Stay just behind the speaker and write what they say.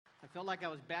felt like I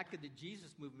was back in the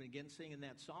Jesus movement again, singing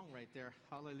that song right there.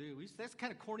 Hallelujah. That's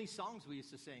kind of corny songs we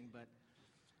used to sing, but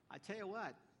I tell you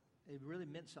what, it really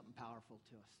meant something powerful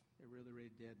to us. It really,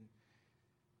 really did. And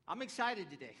I'm excited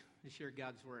today to share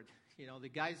God's word. You know, the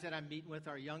guys that I'm meeting with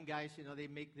are young guys. You know, they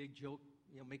joke,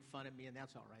 make fun of me, and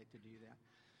that's all right to do that.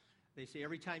 They say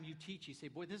every time you teach, you say,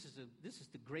 "Boy, this is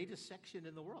the greatest section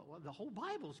in the world." Well, the whole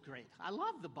Bible's great. I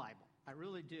love the Bible. I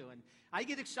really do, and I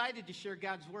get excited to share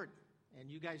God's word. And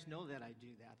you guys know that I do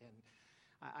that. And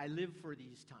I live for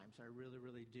these times. I really,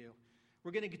 really do.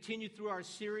 We're going to continue through our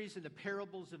series in the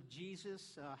parables of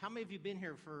Jesus. How many of you been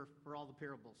here for all the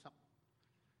parables?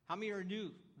 How many are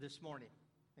new this morning?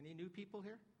 Any new people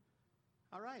here?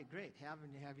 All right, great.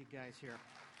 Having to have you guys here.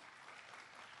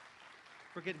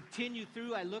 We're going to continue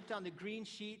through. I looked on the green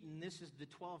sheet, and this is the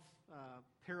 12th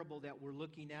parable that we're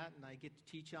looking at, and I get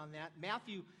to teach on that.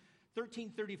 Matthew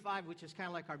 13:35, which is kind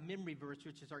of like our memory verse,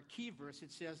 which is our key verse, it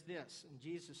says this, and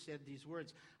Jesus said these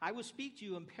words, "I will speak to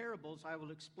you in parables, I will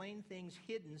explain things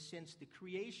hidden since the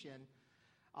creation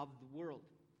of the world."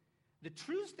 The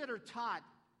truths that are taught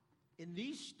in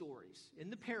these stories, in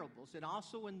the parables, and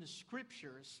also in the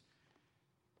scriptures,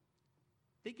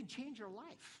 they can change our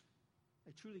life.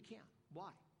 They truly can.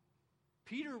 Why?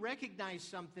 Peter recognized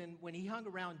something when he hung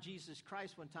around Jesus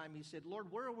Christ one time. He said,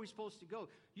 "Lord, where are we supposed to go?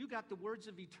 You got the words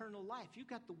of eternal life. You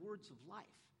got the words of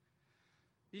life."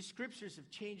 These scriptures have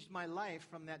changed my life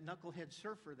from that knucklehead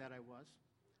surfer that I was.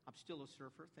 I'm still a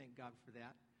surfer, thank God for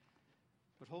that.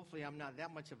 But hopefully I'm not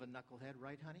that much of a knucklehead,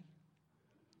 right, honey?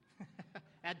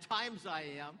 At times I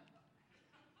am.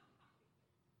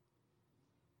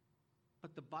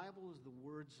 But the Bible is the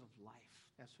words of life.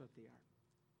 That's what they are.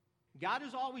 God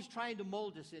is always trying to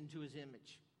mold us into His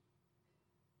image.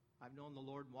 I've known the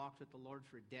Lord and walked with the Lord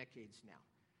for decades now.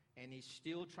 And He's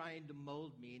still trying to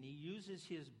mold me. And He uses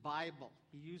His Bible.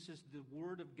 He uses the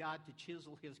Word of God to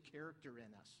chisel His character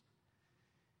in us.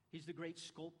 He's the great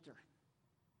sculptor.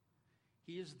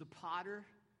 He is the potter,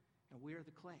 and we are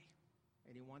the clay.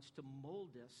 And He wants to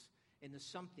mold us into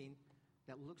something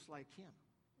that looks like Him.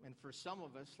 And for some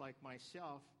of us, like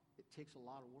myself, it takes a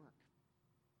lot of work.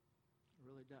 It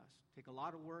really does. Take a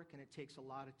lot of work, and it takes a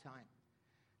lot of time.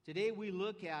 Today we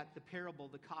look at the parable,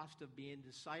 the cost of being a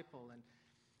disciple,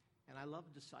 and I love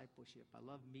discipleship. I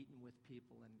love meeting with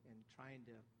people and trying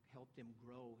to help them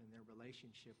grow in their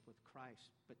relationship with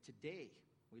Christ. But today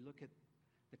we look at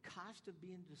the cost of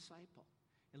being a disciple.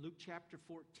 In Luke chapter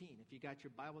 14, if you got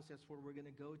your Bibles, that's where we're going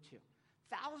to go to.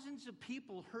 Thousands of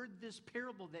people heard this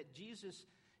parable that Jesus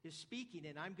is speaking,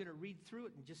 and I'm going to read through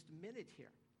it in just a minute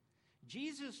here.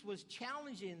 Jesus was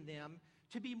challenging them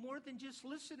to be more than just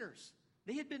listeners.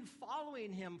 They had been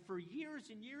following Him for years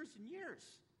and years and years.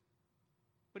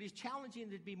 But He's challenging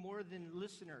them to be more than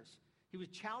listeners. He was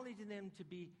challenging them to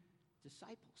be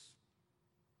disciples.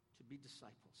 To be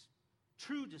disciples.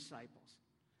 True disciples.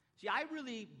 See, I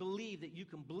really believe that you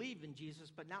can believe in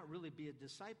Jesus but not really be a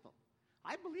disciple.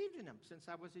 I believed in Him since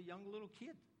I was a young little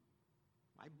kid.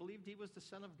 I believed He was the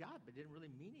Son of God, but it didn't really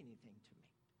mean anything to me.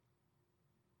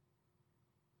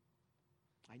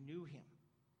 I knew Him.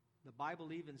 The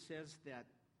Bible even says that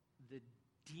the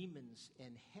demons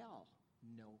in hell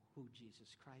know who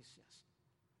Jesus Christ is.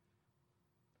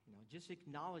 Just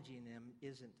acknowledging Him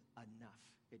isn't enough.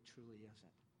 It truly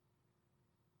isn't.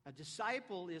 A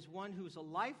disciple is one who's a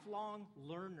lifelong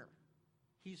learner.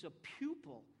 He's a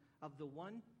pupil of the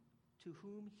one to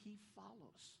whom he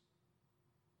follows.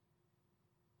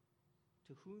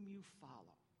 To whom you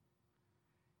follow.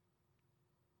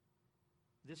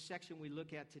 This section we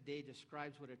look at today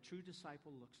describes what a true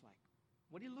disciple looks like.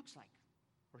 What he looks like,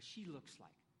 or she looks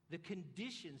like. The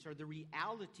conditions or the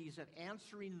realities of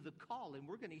answering the call. And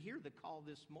we're going to hear the call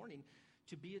this morning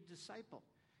to be a disciple.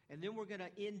 And then we're going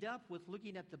to end up with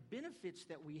looking at the benefits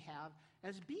that we have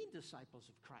as being disciples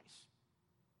of Christ.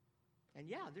 And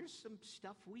yeah, there's some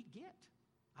stuff we get.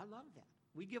 I love that.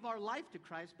 We give our life to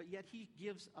Christ, but yet He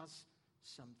gives us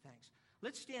some things.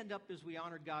 Let's stand up as we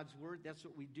honor God's word. That's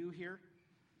what we do here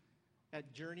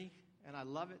at Journey, and I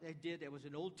love it. It was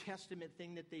an Old Testament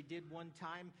thing that they did one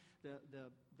time.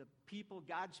 The people,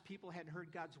 God's people, hadn't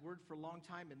heard God's word for a long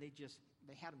time, and they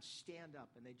had them stand up,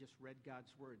 and they just read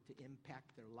God's word to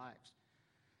impact their lives.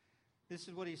 This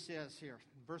is what He says here,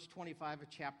 verse 25 of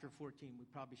chapter 14. We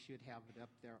probably should have it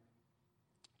up there.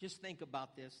 Just think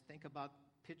about this.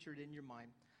 Picture it in your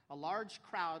mind. A large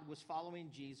crowd was following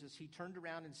Jesus. He turned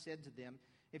around and said to them,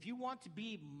 "If you want to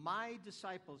be my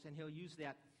disciples," and He'll use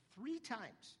that 3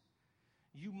 times,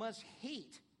 "you must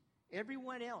hate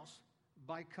everyone else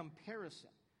by comparison.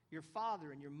 Your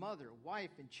father and your mother,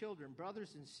 wife and children,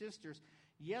 brothers and sisters,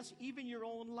 yes, even your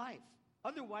own life.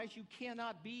 Otherwise, you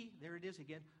cannot be, there it is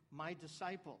again, my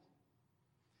disciple.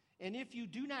 And if you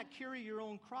do not carry your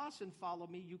own cross and follow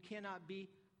me, you cannot be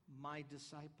my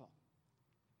disciple.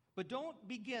 But don't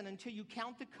begin until you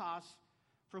count the costs,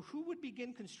 for who would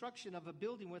begin construction of a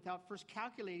building without first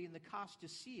calculating the cost to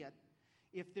see it,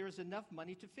 if there is enough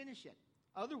money to finish it?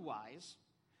 Otherwise,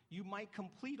 you might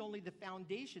complete only the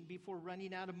foundation before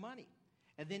running out of money.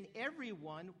 And then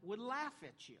everyone would laugh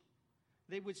at you.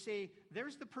 They would say,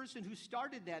 there's the person who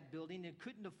started that building and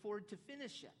couldn't afford to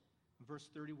finish it. Verse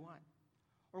 31.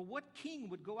 Or what king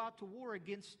would go out to war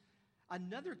against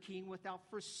another king without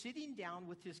first sitting down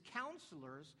with his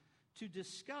counselors to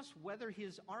discuss whether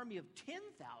his army of 10,000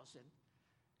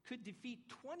 could defeat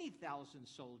 20,000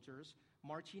 soldiers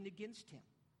marching against him?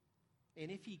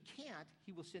 And if he can't,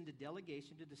 he will send a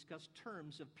delegation to discuss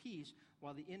terms of peace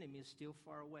while the enemy is still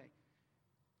far away.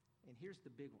 And here's the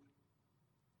big one.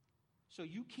 So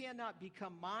you cannot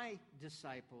become my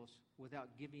disciples without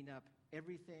giving up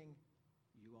everything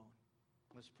you own.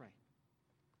 Let's pray.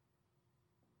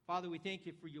 Father, we thank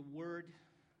you for your word.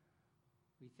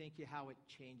 We thank you how it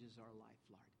changes our life,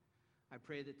 Lord. I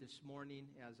pray that this morning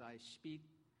as I speak,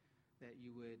 that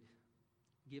you would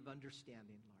give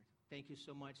understanding, Lord. Thank you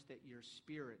so much that your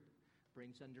Spirit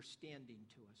brings understanding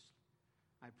to us.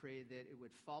 I pray that it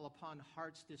would fall upon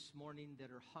hearts this morning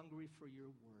that are hungry for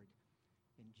your word.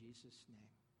 In Jesus'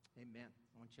 name, amen.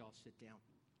 I want you all to sit down.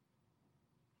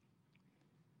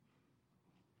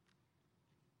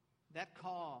 That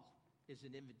call is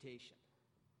an invitation.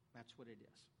 That's what it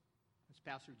is. As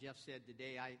Pastor Jeff said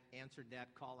today, I answered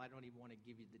that call. I don't even want to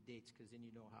give you the dates because then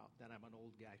you know that I'm an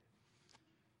old guy.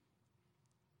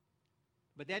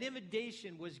 But that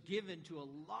invitation was given to a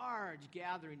large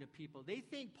gathering of people. They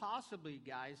think possibly,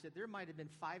 guys, that there might have been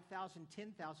 5,000,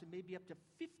 10,000, maybe up to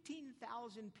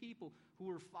 15,000 people who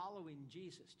were following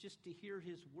Jesus just to hear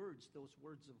his words, those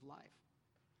words of life.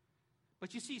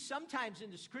 But you see, sometimes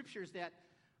in the scriptures that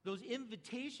those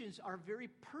invitations are very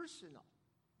personal,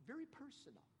 very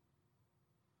personal.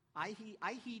 I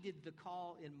heeded the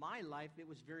call in my life. It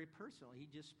was very personal. He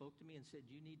just spoke to me and said,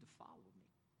 you need to follow me.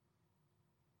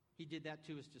 He did that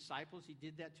to his disciples. He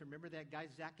did that to, remember that guy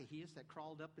Zacchaeus that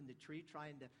crawled up in the tree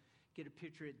trying to get a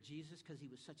picture of Jesus because he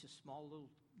was such a small little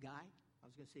guy? I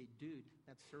was going to say dude.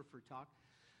 That's surfer talk.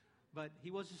 But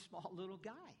he was a small little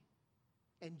guy.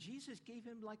 And Jesus gave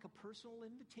him like a personal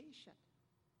invitation.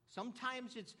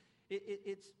 Sometimes it's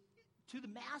to the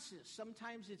masses.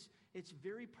 Sometimes it's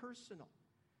very personal.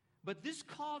 But this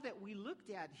call that we looked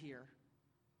at here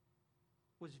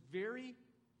was very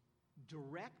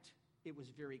direct. It was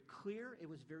very clear. It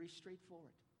was very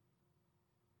straightforward.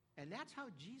 And that's how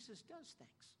Jesus does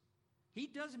things. He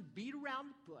doesn't beat around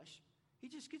the bush. He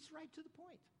just gets right to the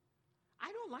point.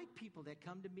 I don't like people that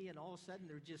come to me and all of a sudden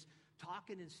they're just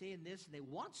talking and saying this and they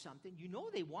want something. You know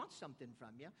they want something from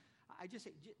you. I just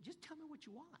say, just tell me what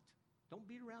you want. Don't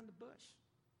beat around the bush.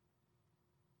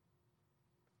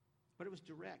 But it was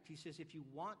direct. He says, if you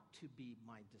want to be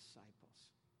my disciples,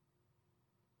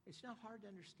 it's not hard to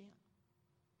understand.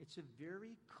 It's a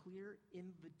very clear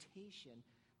invitation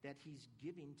that he's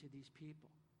giving to these people.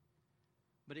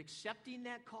 But accepting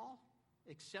that call,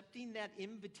 accepting that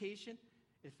invitation,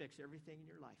 it affects everything in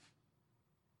your life.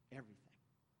 Everything.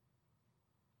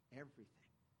 Everything.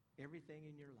 Everything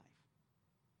in your life.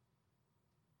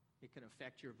 It can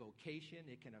affect your vocation.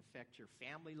 It can affect your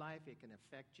family life. It can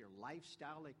affect your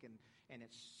lifestyle. And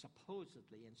it's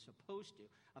supposedly and supposed to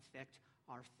affect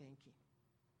our thinking.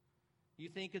 You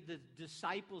think of the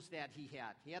disciples that he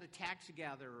had. He had a tax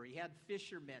gatherer. He had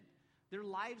fishermen. Their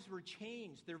lives were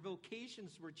changed. Their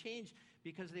vocations were changed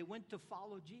because they went to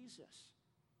follow Jesus.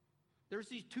 There's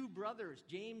these two brothers,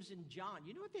 James and John.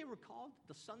 You know what they were called?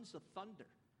 The sons of thunder.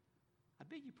 I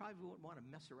bet you probably wouldn't want to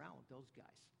mess around with those guys.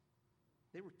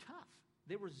 They were tough.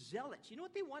 They were zealots. You know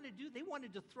what they wanted to do? They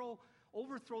wanted to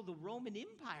overthrow the Roman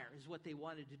Empire is what they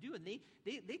wanted to do. And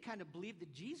they kind of believed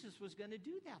that Jesus was going to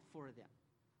do that for them.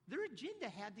 Their agenda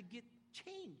had to get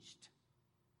changed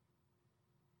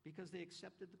because they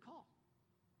accepted the call.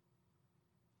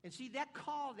 And see, that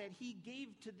call that he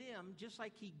gave to them, just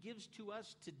like he gives to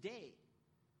us today,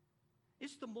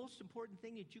 it's the most important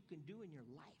thing that you can do in your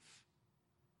life.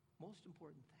 Most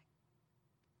important thing.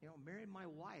 You know, marrying my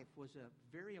wife was a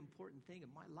very important thing in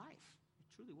my life. It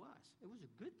truly was. It was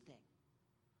a good thing.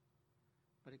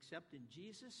 But accepting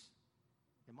Jesus,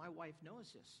 and my wife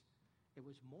knows this, it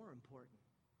was more important.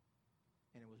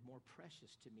 And it was more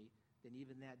precious to me than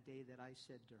even that day that I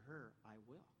said to her, I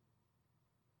will.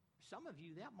 Some of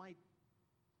you,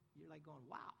 you're like going,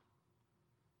 wow.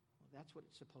 Well, that's what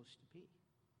it's supposed to be.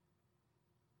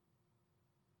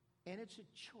 And it's a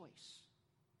choice.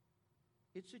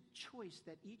 It's a choice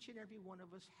that each and every one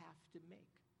of us have to make.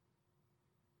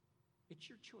 It's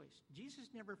your choice. Jesus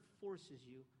never forces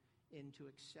you into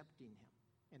accepting him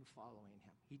and following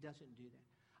him. He doesn't do that.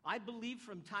 I believe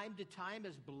from time to time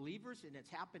as believers, and it's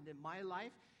happened in my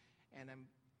life, and I'm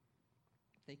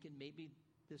thinking maybe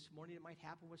this morning it might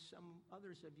happen with some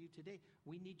others of you today.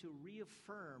 We need to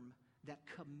reaffirm that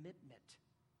commitment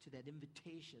to that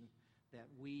invitation that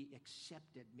we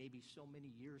accepted maybe so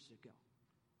many years ago.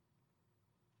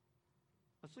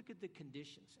 Let's look at the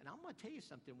conditions. And I'm going to tell you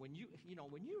something. When you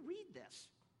read this,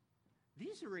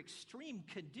 these are extreme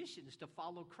conditions to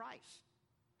follow Christ.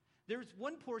 There's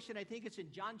one portion, I think it's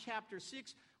in John chapter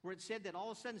 6, where it said that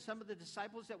all of a sudden some of the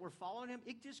disciples that were following him,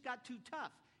 it just got too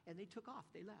tough. And they took off.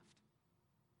 They left.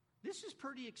 This is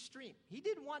pretty extreme. He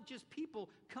didn't want just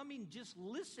people coming, just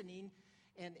listening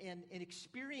and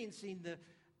experiencing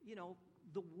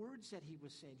the words that he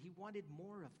was saying. He wanted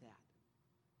more of that.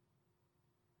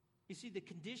 You see, the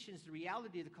conditions, the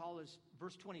reality of the call is,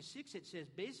 verse 26, it says,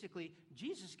 basically,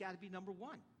 Jesus got to be number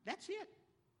one. That's it.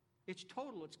 It's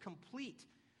total. It's complete.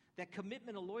 That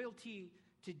commitment of loyalty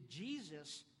to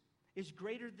Jesus is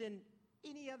greater than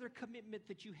any other commitment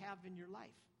that you have in your life.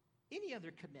 Any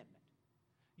other commitment.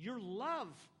 Your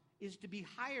love is to be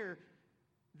higher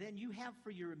than you have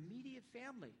for your immediate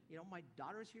family. You know, my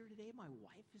daughter's here today. My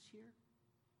wife is here.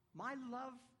 My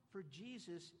love for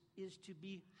Jesus is to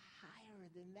be higher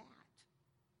than that.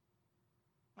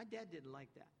 My dad didn't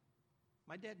like that.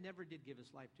 My dad never did give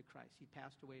his life to Christ. He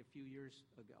passed away a few years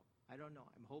ago. I don't know.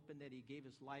 I'm hoping that he gave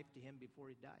his life to him before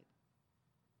he died.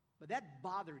 But that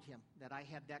bothered him, that I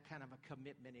had that kind of a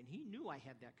commitment, and he knew I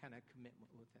had that kind of commitment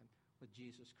with him, with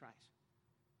Jesus Christ.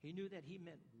 He knew that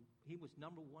he was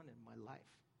number one in my life.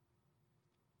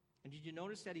 And did you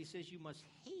notice that he says you must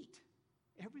hate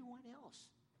everyone else?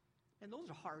 And those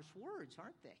are harsh words,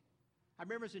 aren't they? I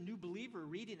remember as a new believer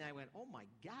reading, I went, oh my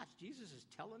gosh, Jesus is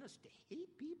telling us to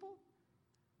hate people?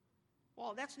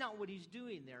 Well, that's not what he's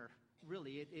doing there,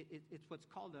 really. It's what's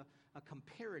called a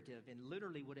comparative, and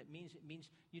literally what it means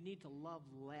you need to love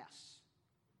less.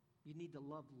 You need to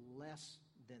love less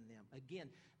than them. Again,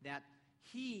 that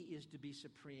he is to be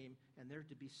supreme, and they're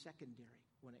to be secondary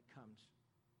when it comes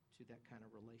to that kind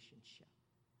of relationship.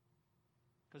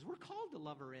 Because we're called to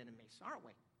love our enemies, aren't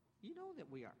we? You know that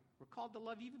we are. We're called to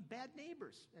love even bad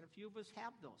neighbors, and a few of us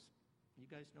have those. You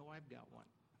guys know I've got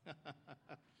one.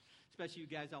 Especially you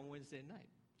guys on Wednesday night.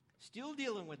 Still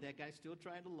dealing with that guy, still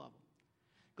trying to love him.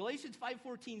 Galatians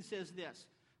 5:14 says this,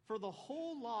 for the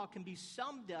whole law can be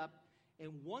summed up in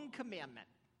one commandment.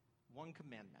 One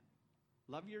commandment.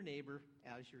 Love your neighbor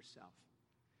as yourself.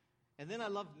 And then I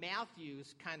love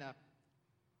Matthew's kind of,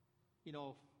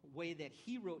 way that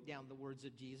he wrote down the words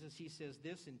of Jesus. He says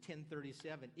this in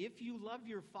 10:37. If you love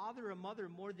your father or mother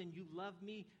more than you love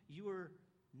me, you are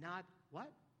not,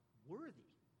 what? Worthy.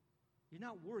 You're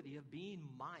not worthy of being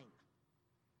mine.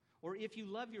 Or if you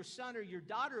love your son or your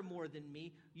daughter more than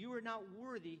me, you are not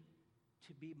worthy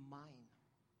to be mine.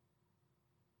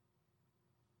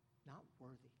 Not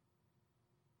worthy.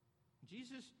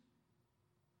 Jesus,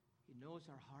 he knows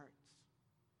our hearts.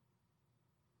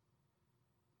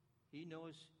 He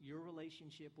knows your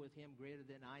relationship with him greater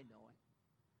than I know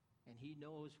it. And he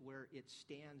knows where it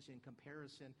stands in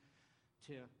comparison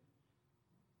to,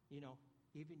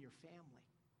 even your family.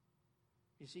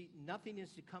 You see, nothing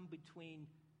is to come between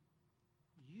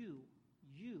you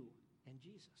and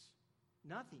Jesus.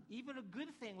 Nothing. Even a good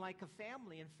thing like a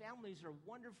family, and families are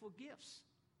wonderful gifts.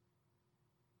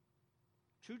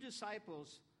 True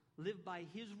disciples live by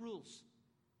his rules.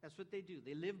 That's what they do.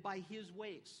 They live by his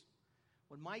ways.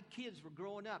 When my kids were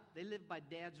growing up, they lived by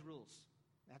Dad's rules.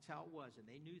 That's how it was, and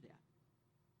they knew that.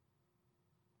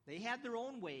 They had their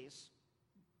own ways,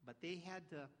 but they had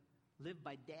to live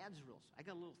by Dad's rules. I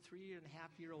got a little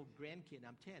 3.5-year-old grandkid, and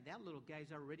I'm telling you, that little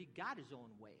guy's already got his own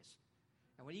ways.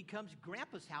 And when he comes to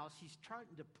Grandpa's house, he's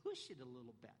starting to push it a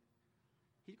little bit.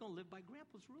 He's going to live by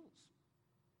Grandpa's rules.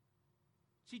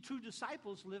 See, true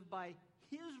disciples live by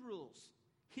his rules,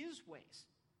 his ways,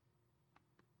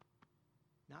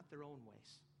 not their own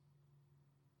ways.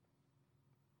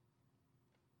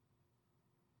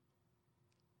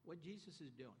 What Jesus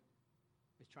is doing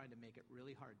is trying to make it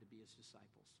really hard to be his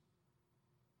disciples.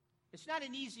 It's not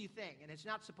an easy thing, and it's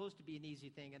not supposed to be an easy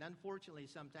thing. And unfortunately,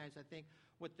 sometimes I think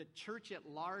what the church at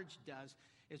large does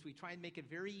is we try and make it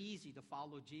very easy to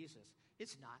follow Jesus.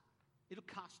 It's not. It'll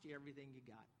cost you everything you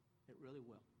got. It really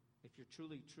will, if you're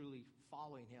truly, truly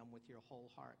following him with your whole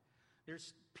heart.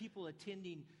 There's people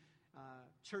attending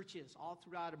churches all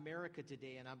throughout America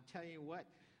today, and I'm telling you what,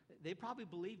 they probably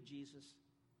believe Jesus,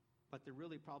 but they're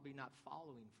really probably not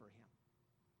following for him.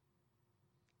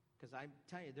 Because I'm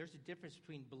telling you, there's a difference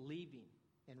between believing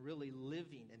and really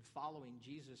living and following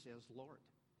Jesus as Lord.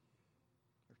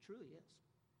 There truly is.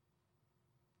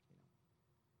 You know,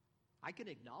 I can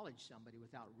acknowledge somebody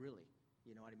without really,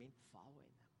 you know what I mean, following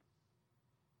them.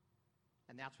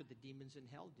 And that's what the demons in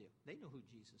hell do. They know who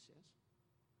Jesus is.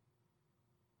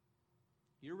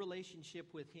 Your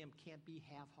relationship with him can't be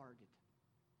half-hearted.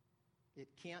 It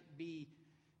can't be,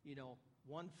 you know,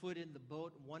 1 foot in the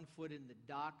boat and 1 foot in the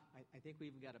dock. I think we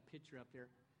even got a picture up there.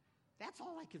 That's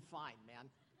all I could find, man.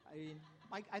 I mean,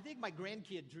 I think my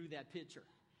grandkid drew that picture.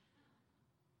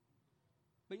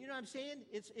 But you know what I'm saying?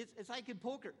 It's like in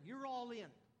poker. You're all in.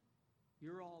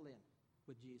 You're all in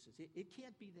with Jesus. It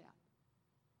can't be that.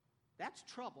 That's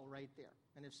trouble right there.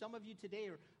 And if some of you today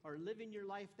are living your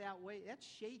life that way, that's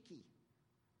shaky.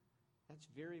 That's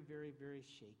very, very, very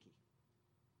shaky.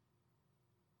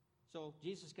 So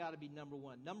Jesus got to be number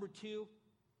one. Number two,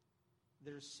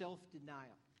 there's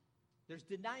self-denial. There's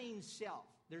denying self.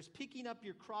 There's picking up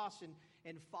your cross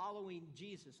and following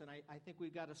Jesus. And I think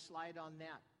we've got a slide on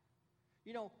that.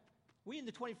 You know, we in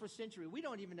the 21st century, we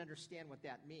don't even understand what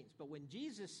that means. But when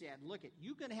Jesus said, look,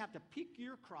 you're going to have to pick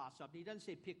your cross up. He doesn't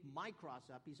say pick my cross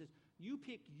up. He says, you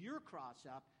pick your cross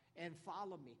up and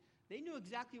follow me. They knew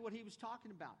exactly what he was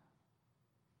talking about.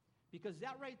 Because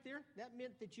that right there, that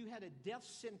meant that you had a death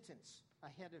sentence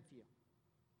ahead of you.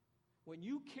 When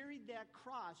you carried that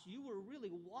cross, you were really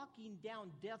walking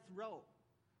down death row.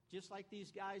 Just like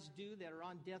these guys do that are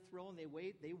on death row and they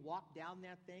wait, they walk down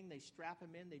that thing, they strap them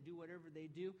in, they do whatever they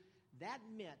do. That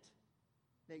meant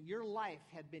that your life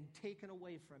had been taken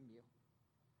away from you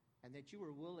and that you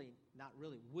were willing, not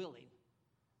really willing,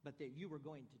 but that you were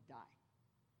going to die.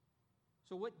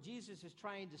 So what Jesus is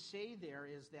trying to say there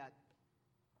is that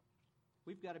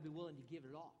we've got to be willing to give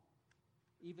it all,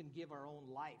 even give our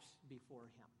own lives before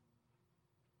him.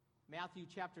 Matthew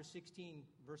chapter 16,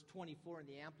 verse 24 in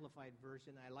the Amplified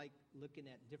Version. I like looking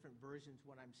at different versions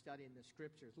when I'm studying the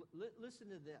scriptures. Listen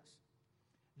to this.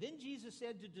 Then Jesus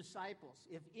said to disciples,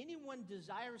 if anyone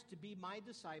desires to be my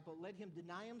disciple, let him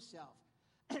deny himself.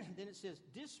 Then it says,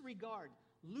 disregard,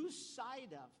 lose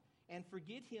sight of, and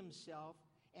forget himself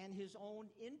and his own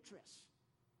interests.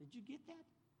 Did you get that?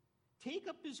 Take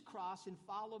up his cross and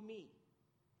follow me.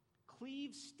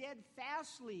 Cleave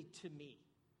steadfastly to me.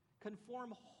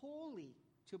 Conform wholly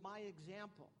to my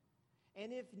example.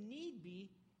 And if need be,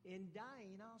 in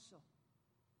dying also.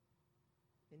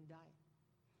 In dying.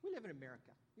 We live in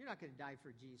America. You're not going to die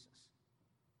for Jesus.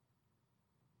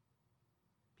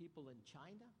 People in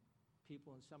China,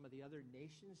 people in some of the other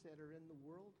nations that are in the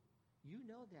world, you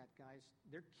know that, guys.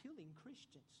 They're killing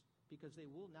Christians because they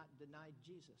will not deny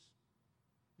Jesus.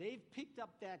 They've picked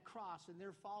up that cross and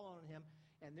they're following him,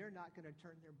 and they're not going to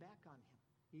turn their back on him,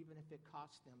 even if it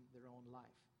costs them their own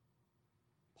life.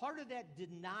 Part of that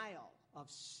denial of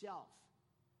self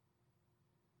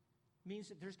means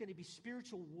that there's going to be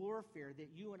spiritual warfare that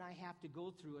you and I have to go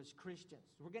through as Christians.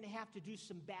 We're going to have to do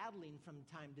some battling from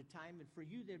time to time, and for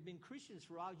you that have been Christians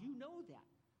for a while, you know that.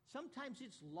 Sometimes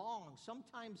it's long.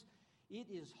 Sometimes it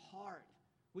is hard.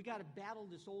 We got to battle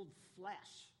this old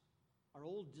flesh, our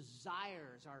old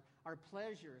desires, our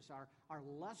pleasures, our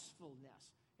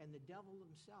lustfulness, and the devil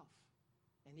himself,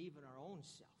 and even our own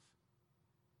self.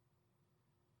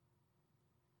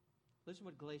 Listen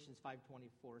what Galatians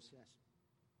 5:24 says.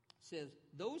 It says,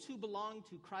 those who belong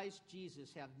to Christ Jesus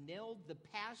have nailed the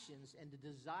passions and the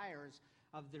desires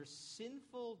of their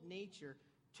sinful nature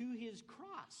to his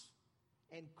cross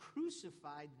and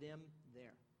crucified them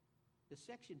there. The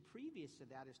section previous to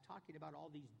that is talking about all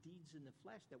these deeds in the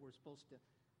flesh that we're supposed to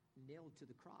nail to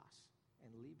the cross and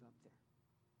leave up there.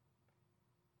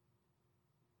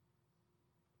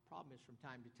 The problem is from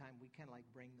time to time we kind of like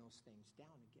bring those things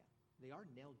down again. They are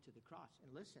nailed to the cross.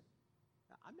 And listen,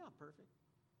 I'm not perfect.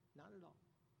 Not at all.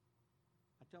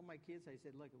 I tell my kids, I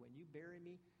said, look, when you bury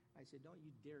me, I said, don't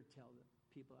you dare tell the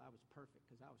people I was perfect,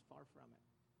 because I was far from it.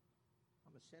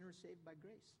 I'm a sinner saved by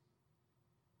grace.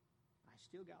 I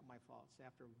still got my faults.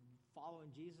 After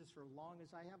following Jesus for as long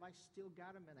as I have, I still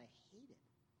got them, and I hate it.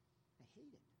 I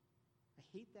hate it. I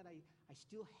hate that I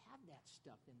still have that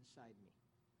stuff inside me.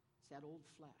 It's that old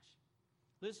flesh.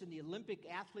 Listen, the Olympic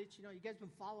athletes, you guys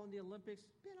been following the Olympics?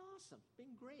 It's been awesome. It's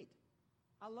been great.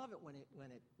 I love it when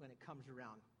it comes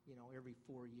around, every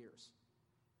 4 years.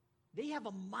 They have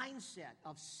a mindset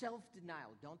of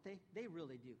self-denial, don't they? They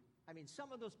really do. I mean,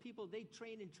 some of those people, they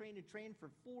train and train and train for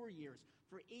 4 years,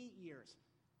 for 8 years.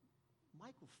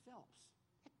 Michael Phelps,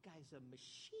 that guy's a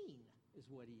machine, is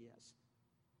what he is.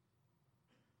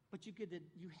 But you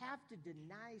have to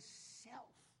deny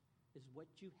self, is what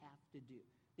you have to do.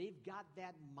 They've got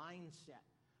that mindset.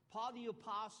 Paul the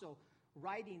Apostle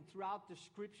writing throughout the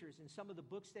scriptures and some of the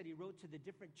books that he wrote to the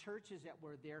different churches that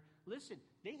were there, listen,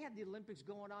 they had the Olympics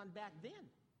going on back then.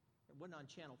 It wasn't on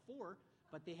Channel 4,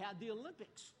 but they had the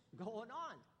Olympics going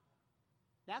on.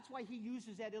 That's why he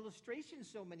uses that illustration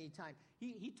so many times.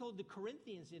 He told the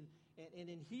Corinthians and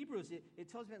in Hebrews, it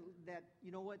tells them that,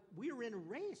 you know what, we're in a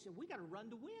race and we got to run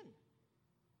to win.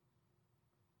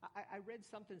 I read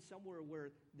something somewhere where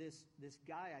this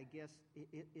guy, I guess,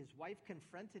 his wife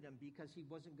confronted him because he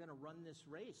wasn't going to run this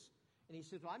race. And he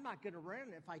says, well, I'm not going to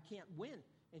run if I can't win.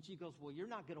 And she goes, well, you're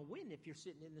not going to win if you're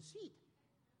sitting in the seat.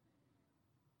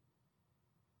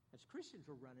 As Christians,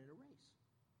 we're running a race.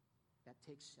 That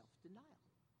takes self-denial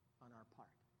on our part.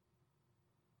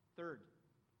 Third,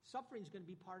 suffering is going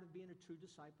to be part of being a true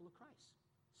disciple of Christ.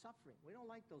 Suffering. We don't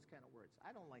like those kind of words.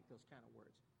 I don't like those kind of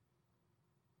words.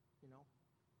 You know,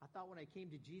 I thought when I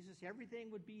came to Jesus, everything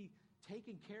would be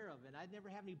taken care of and I'd never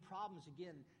have any problems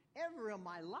again ever in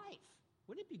my life.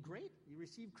 Wouldn't it be great? You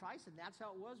receive Christ and that's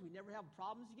how it was. We never have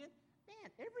problems again.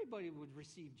 Man, everybody would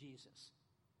receive Jesus.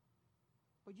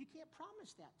 But you can't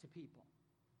promise that to people.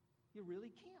 You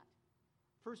really can't.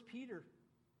 1 Peter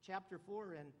chapter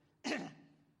 4 and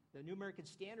the New American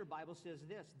Standard Bible says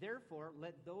this, therefore,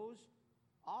 let those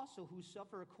also who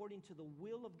suffer according to the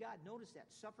will of God, notice that,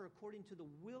 suffer according to the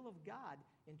will of God,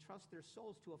 entrust their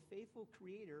souls to a faithful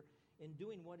Creator in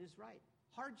doing what is right.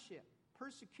 Hardship,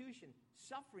 persecution,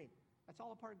 suffering, that's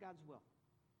all a part of God's will.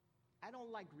 I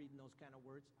don't like reading those kind of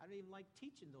words. I don't even like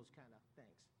teaching those kind of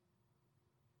things.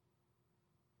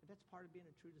 But that's part of being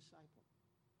a true disciple.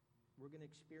 We're going to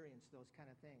experience those kind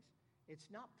of things. It's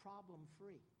not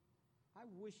problem-free. I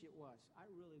wish it was. I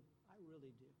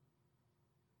really do.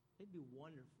 It'd be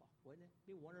wonderful, wouldn't it?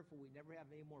 It'd be wonderful we never have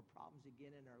any more problems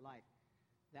again in our life.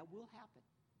 That will happen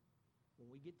when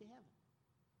we get to heaven.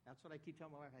 That's what I keep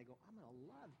telling my wife. I go, I'm going to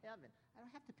love heaven. I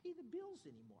don't have to pay the bills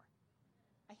anymore.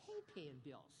 I hate paying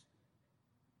bills.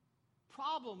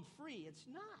 Problem-free, it's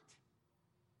not.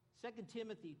 2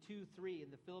 Timothy 2:3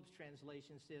 in the Phillips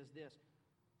translation says this,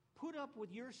 put up with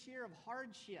your share of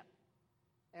hardship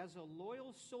as a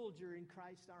loyal soldier in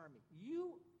Christ's army.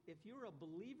 If you're a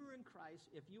believer in Christ,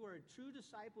 if you are a true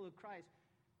disciple of Christ,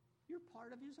 you're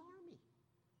part of his army.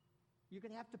 You're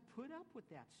going to have to put up with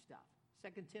that stuff.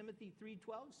 2 Timothy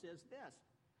 3:12 says this,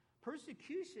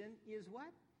 persecution is what?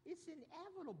 It's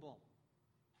inevitable.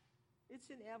 It's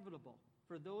inevitable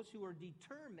for those who are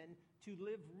determined to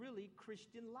live really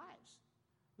Christian lives.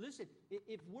 Listen,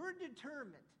 if we're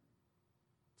determined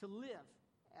to live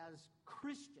as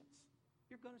Christians,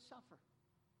 you're going to suffer.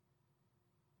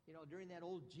 You know, during that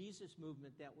old Jesus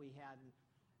movement that we had, and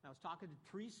I was talking to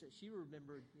Teresa, she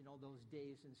remembered, those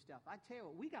days and stuff. I tell you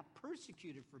what, we got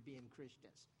persecuted for being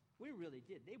Christians. We really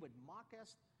did. They would mock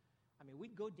us. I mean,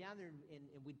 we'd go down there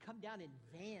and we'd come down in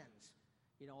vans.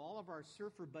 All of our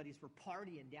surfer buddies were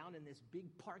partying down in this big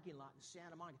parking lot in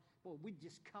Santa Monica. Boy, we'd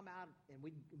just come out and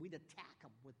we'd attack them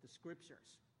with the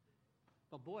scriptures.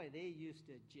 But boy, they used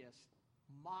to just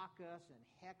mock us and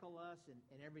heckle us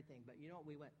and everything. But you know what?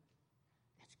 We went,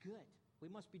 that's good. We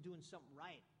must be doing something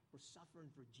right. We're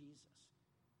suffering for Jesus.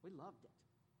 We loved it.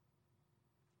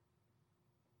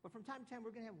 But from time to time,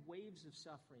 we're going to have waves of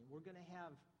suffering. We're going to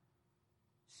have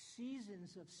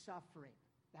seasons of suffering.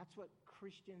 That's what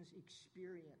Christians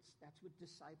experience. That's what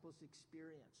disciples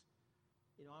experience.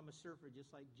 I'm a surfer,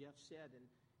 just like Jeff said,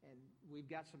 and we've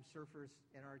got some surfers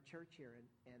in our church here,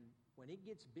 and when it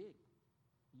gets big,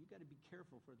 you got to be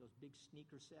careful for those big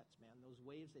sneaker sets, man. Those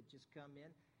waves that just come in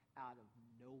out of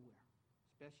nowhere,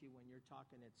 especially when you're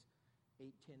talking it's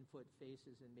 8-10-foot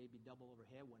faces and maybe double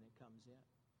overhead when it comes in.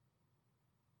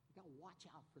 You got to watch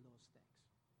out for those things.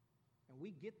 And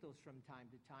we get those from time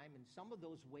to time, and some of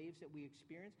those waves that we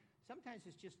experience, sometimes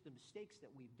it's just the mistakes that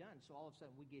we've done, so all of a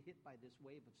sudden we get hit by this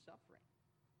wave of suffering.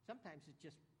 Sometimes it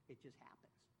just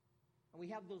happens. And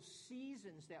we have those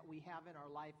seasons that we have in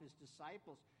our life as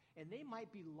disciples, and they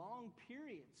might be long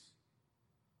periods.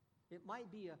 It might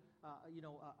be a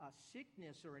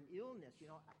sickness or an illness.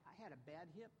 I had a bad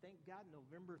hip. Thank God,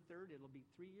 November 3rd, it'll be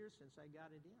 3 years since I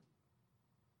got it in.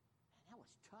 Man, that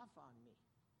was tough on me.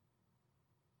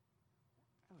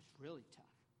 That was really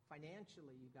tough.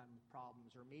 Financially, you got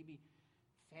problems, or maybe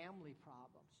family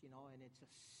problems, and it's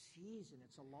a season,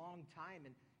 it's a long time,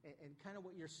 and kind of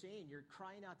what you're saying, you're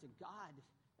crying out to God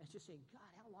and just saying, God,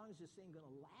 how long is this thing going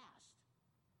to last?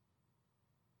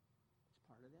 It's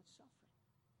part of that suffering.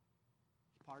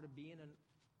 It's part of being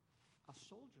a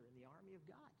soldier in the army of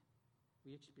God.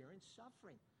 We experience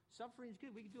suffering. Suffering is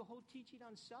good. We can do a whole teaching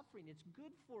on suffering. It's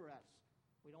good for us.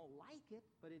 We don't like it,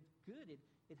 but it's good.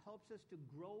 It helps us to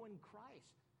grow in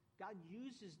Christ. God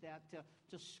uses that to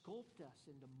sculpt us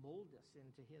and to mold us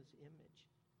into his image.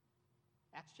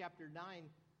 Acts chapter 9,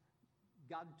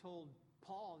 God told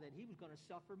Paul that he was going to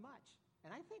suffer much. And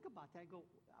I think about that. I go,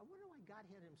 I wonder why God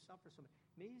had him suffer so much.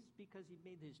 Maybe it's because he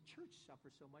made his church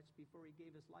suffer so much before he gave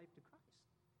his life to Christ.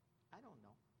 I don't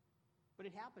know. But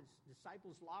it happens.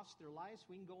 Disciples lost their lives.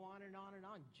 We can go on and on and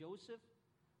on. Joseph,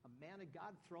 a man of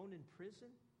God, thrown in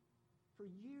prison. For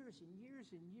years and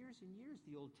years and years and years,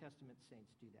 the Old Testament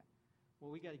saints do that. Well,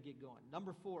 we got to get going.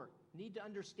 Number 4, need to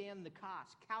understand the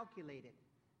cost. Calculate it.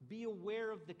 Be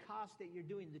aware of the cost that you're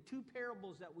doing. The two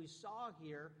parables that we saw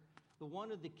here, the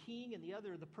one of the king and the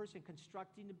other of the person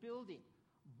constructing the building.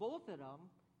 Both of them,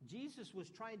 Jesus was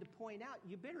trying to point out,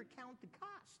 you better count the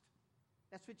cost.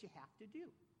 That's what you have to do.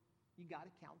 You got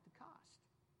to count the cost.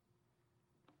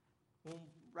 Well,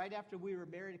 right after we were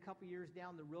married, a couple years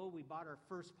down the road, we bought our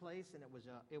first place, and it was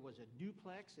a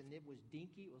duplex, and it was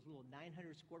dinky. It was a little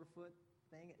 900 square foot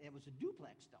thing. And it was a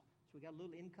duplex, though. So we got a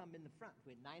little income in the front.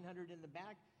 We had 900 in the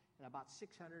back and about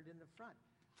 600 in the front.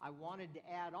 I wanted to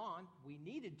add on. We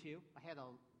needed to. I had a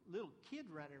little kid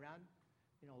running around,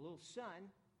 a little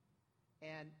son,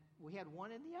 and we had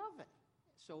one in the oven.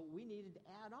 So we needed to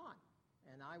add on.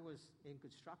 And I was in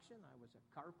construction. I was a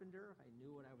carpenter. I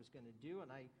knew what I was going to do, and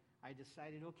I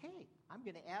decided, okay, I'm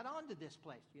going to add on to this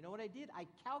place. You know what I did? I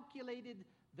calculated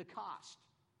the cost.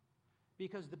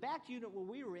 Because the back unit where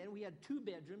we were in, we had 2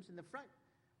 bedrooms, and the front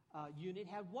unit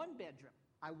had 1 bedroom.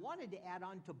 I wanted to add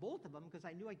on to both of them because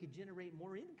I knew I could generate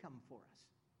more income for us.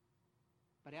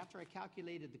 But after I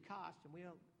calculated the cost, and we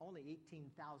had only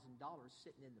 $18,000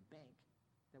 sitting in the bank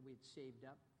that we had saved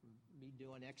up from me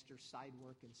doing extra side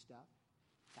work and stuff,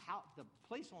 the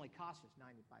place only cost us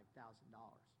 $95,000.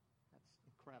 That's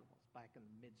incredible. It's back in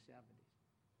the mid-'70s.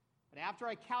 But after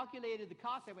I calculated the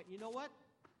cost, I went, you know what?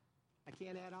 I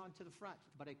can't add on to the front,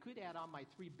 but I could add on my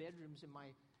 3 bedrooms and my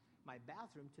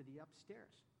bathroom to the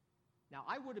upstairs. Now,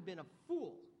 I would have been a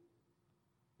fool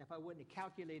if I wouldn't have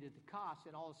calculated the cost,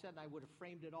 and all of a sudden I would have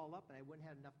framed it all up, and I wouldn't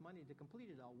have enough money to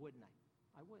complete it all, wouldn't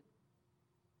I? I would.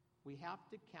 We have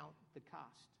to count the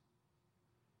cost.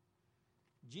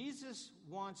 Jesus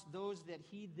wants those that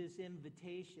heed this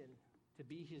invitation to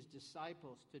be his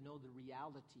disciples to know the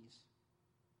realities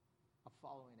of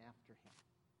following after him.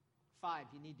 5,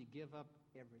 you need to give up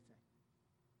everything.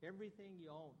 Everything you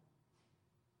own.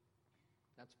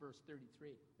 That's verse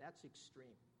 33. That's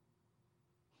extreme.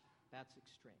 That's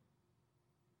extreme.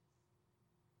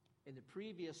 In the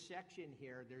previous section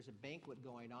here, there's a banquet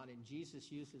going on, and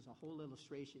Jesus uses a whole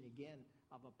illustration again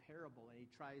of a parable, and he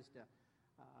tries to,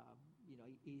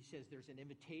 he says there's an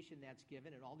invitation that's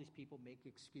given, and all these people make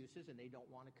excuses, and they don't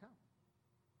want to come.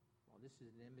 Well, this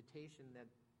is an invitation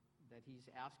that he's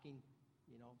asking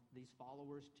these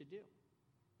followers to do.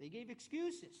 They gave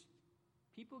excuses.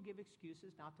 People give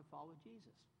excuses not to follow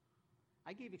Jesus.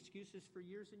 I gave excuses for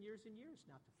years and years and years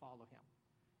not to follow him.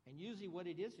 And usually what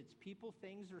it is, it's people,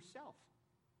 things, or self.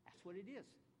 That's what it is.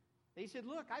 They said,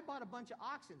 look, I bought a bunch of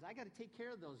oxen. I got to take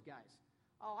care of those guys.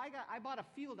 Oh, I bought a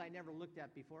field I never looked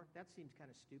at before. That seems kind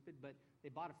of stupid, but they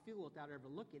bought a field without ever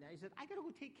looking at it. He said, I got to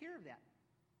go take care of that.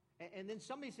 And then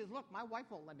somebody says, look, my wife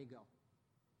won't let me go.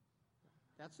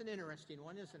 That's an interesting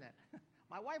one, isn't it?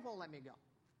 My wife won't let me go.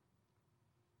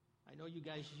 I know you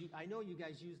guys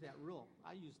use that rule.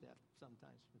 I use that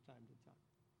sometimes from time to time,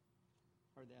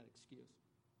 or that excuse.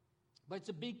 But it's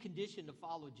a big condition to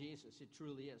follow Jesus. It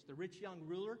truly is. The rich young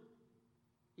ruler,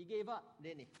 he gave up,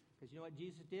 didn't he? Because you know what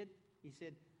Jesus did? He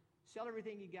said, sell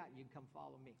everything you got and you can come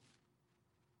follow me.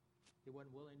 He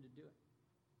wasn't willing to do it.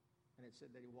 And it said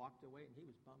that he walked away and he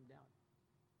was bummed out.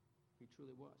 He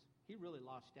truly was. He really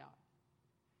lost out.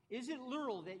 Is it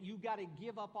literal that you got to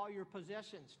give up all your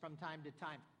possessions from time to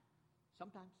time?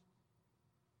 Sometimes.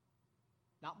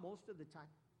 Not most of the time.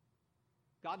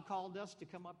 God called us to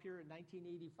come up here in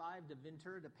 1985 to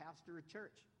Ventura to pastor a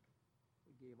church.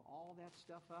 We gave all that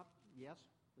stuff up. Yes,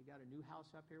 we got a new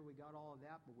house up here. We got all of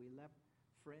that, but we left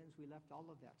friends. We left all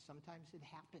of that. Sometimes it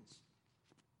happens.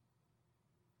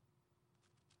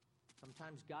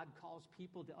 Sometimes God calls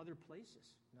people to other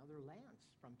places and other lands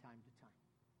from time to time.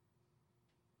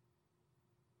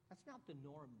 That's not the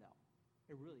norm, though.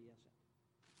 It really isn't.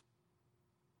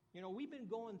 We've been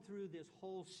going through this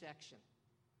whole section.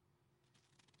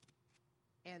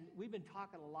 And we've been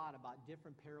talking a lot about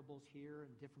different parables here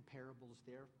and different parables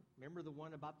there. Remember the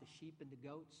one about the sheep and the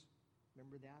goats?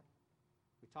 Remember that?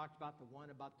 We talked about the one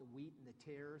about the wheat and the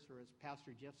tares, or as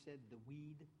Pastor Jeff said, the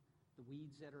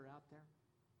weeds that are out there.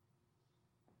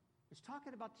 It's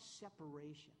talking about the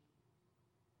separation.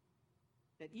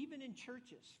 That even in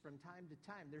churches from time to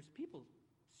time, there's people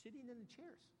sitting in the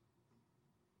chairs.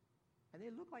 And they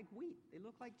look like wheat. They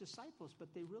look like disciples,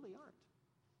 but they really aren't.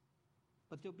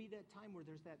 But there'll be that time where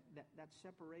there's that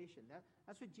separation.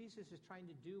 That's what Jesus is trying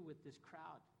to do with this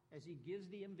crowd. As he gives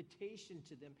the invitation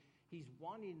to them, he's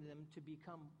wanting them to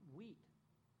become wheat,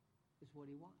 is what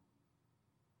he wants.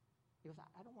 He goes,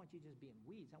 I don't want you just being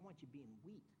weeds. I want you being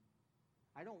wheat.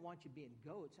 I don't want you being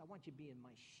goats. I want you being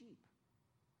my sheep.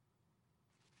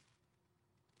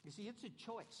 You see, it's a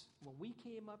choice. When we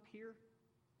came up here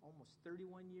almost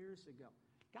 31 years ago,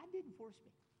 God didn't force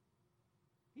me.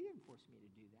 He didn't force me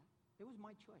to do that. It was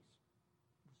my choice.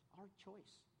 It was our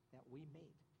choice that we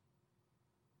made.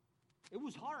 It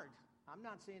was hard. I'm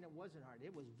not saying it wasn't hard.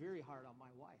 It was very hard on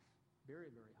my wife. Very,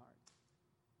 very hard.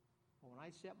 But when I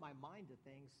set my mind to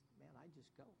things, man, I just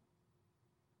go.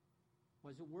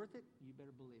 Was it worth it? You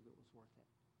better believe it was worth it.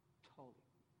 Totally.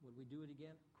 Would we do it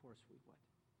again? Of course we would.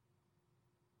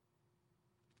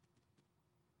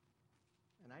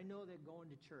 And I know that going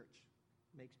to church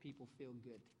makes people feel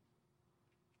good.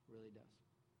 It really does.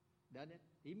 Doesn't it?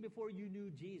 Even before you knew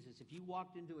Jesus, if you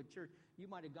walked into a church, you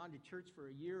might have gone to church for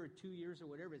a year or 2 years or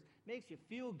whatever it is. Makes you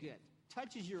feel good.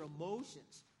 Touches your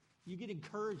emotions. You get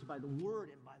encouraged by the word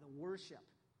and by the worship.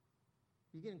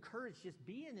 You get encouraged just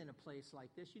being in a place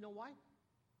like this. You know why?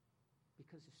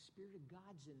 Because the Spirit of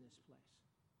God's in this place.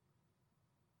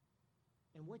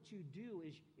 And what you do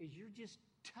is you're just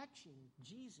touching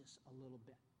Jesus a little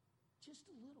bit. Just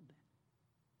a little bit.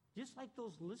 Just like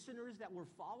those listeners that were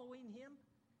following him,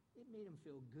 it made them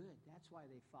feel good. That's why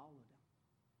they followed him.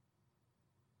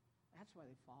 That's why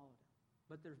they followed him.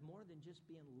 But there's more than just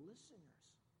being listeners.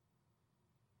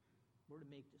 We're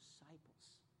to make disciples.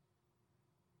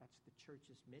 That's the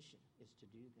church's mission, is to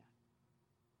do that.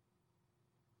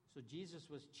 So Jesus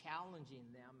was challenging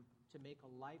them to make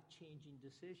a life-changing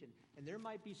decision. And there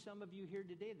might be some of you here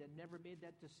today that never made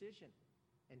that decision.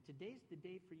 And today's the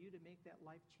day for you to make that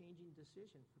life-changing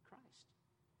decision for Christ.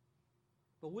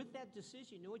 But with that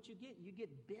decision, you know what you get? You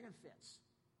get benefits.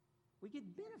 We get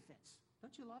benefits.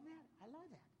 Don't you love that? I love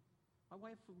that. My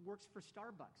wife works for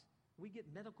Starbucks. We get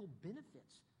medical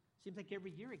benefits. Seems like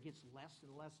every year it gets less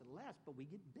and less and less, but we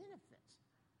get benefits.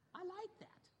 I like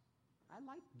that. I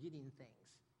like getting things,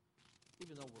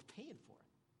 even though we're paying for it.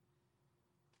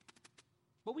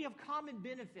 But we have common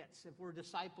benefits if we're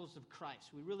disciples of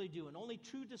Christ. We really do. And only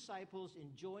true disciples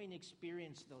enjoy and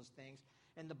experience those things.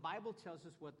 And the Bible tells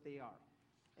us what they are.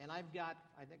 And I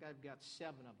think I've got 7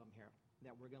 of them here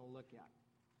that we're going to look at.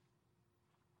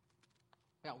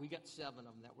 Yeah, we got 7 of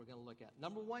them that we're going to look at.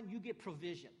 Number 1, you get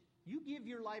provision. You give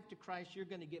your life to Christ, you're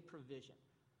going to get provision.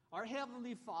 Our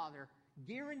Heavenly Father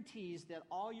guarantees that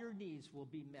all your needs will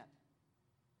be met.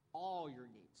 All your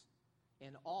needs.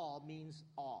 And all means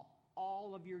all.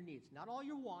 All of your needs. Not all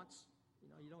your wants. You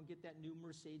know, you don't get that new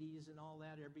Mercedes and all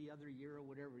that every other year or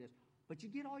whatever it is. But you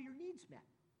get all your needs met.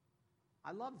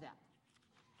 I love that.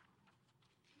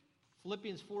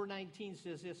 Philippians 4:19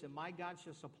 says this, and my God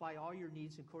shall supply all your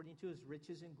needs according to his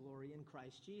riches and glory in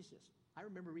Christ Jesus. I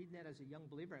remember reading that as a young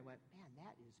believer. I went, man,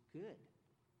 that is good.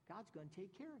 God's going to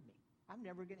take care of me. I'm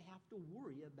never going to have to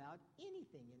worry about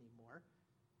anything anymore.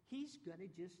 He's going to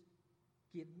just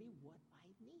give me what I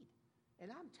need. And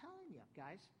I'm telling you,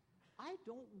 guys, I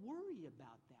don't worry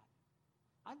about that.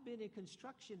 I've been in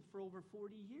construction for over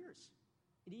 40 years.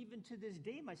 And even to this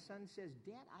day, my son says,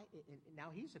 Dad, and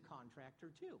now he's a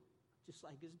contractor too, just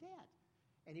like his dad.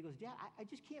 And he goes, Dad, I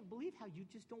just can't believe how you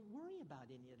just don't worry about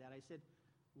any of that. I said,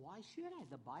 why should I?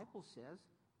 The Bible says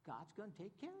God's going to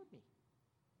take care of me.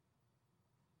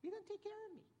 He's going to take care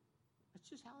of me. That's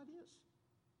just how it is.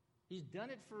 He's done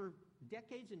it for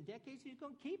decades and decades. He's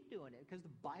going to keep doing it because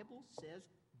the Bible says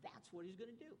that's what he's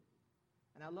going to do.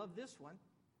 And I love this one,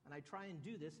 and I try and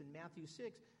do this in Matthew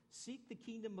 6. Seek the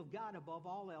kingdom of God above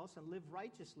all else and live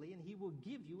righteously, and he will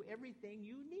give you everything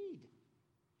you need.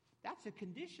 That's a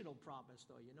conditional promise,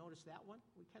 though. You notice that one?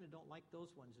 We kind of don't like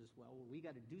those ones as well, where we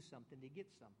got to do something to get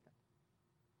something.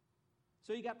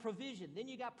 So you got provision. Then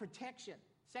you got protection.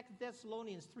 2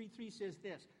 Thessalonians 3:3 says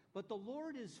this, but the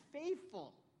Lord is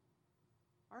faithful.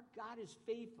 Our God is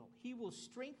faithful. He will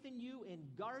strengthen you and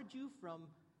guard you from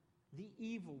the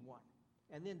evil one.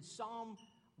 And then Psalm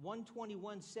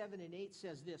 121:7-8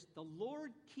 says this, the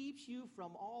Lord keeps you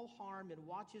from all harm and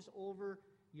watches over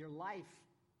your life.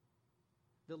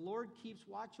 The Lord keeps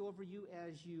watch over you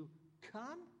as you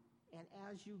come and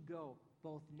as you go,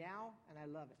 both now, and I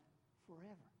love it,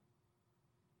 forever.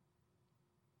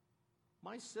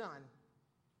 My son,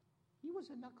 he was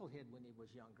a knucklehead when he was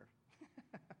younger.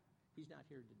 He's not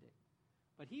here today.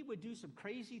 But he would do some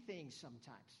crazy things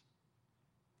sometimes.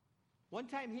 One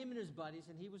time, him and his buddies,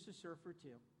 and he was a surfer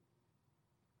too,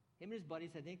 Him and his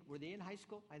buddies, I think, were they in high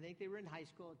school? I think they were in high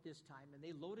school at this time, and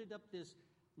they loaded up this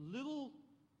little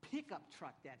pickup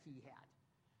truck that he had.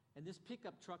 And this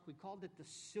pickup truck, we called it the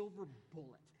Silver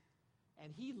Bullet.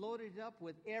 And he loaded it up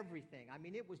with everything. I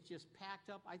mean, it was just packed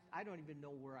up. I don't even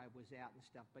know where I was at and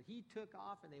stuff. But he took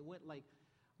off, and they went like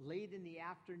late in the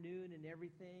afternoon and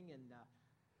everything. And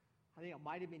I think it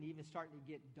might have been even starting to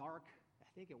get dark. I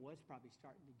think it was probably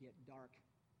starting to get dark.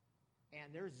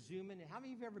 And they're zooming in. How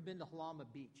many of you have ever been to Halama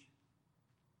Beach?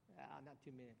 Not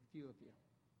too many, a few of you.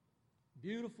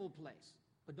 Beautiful place.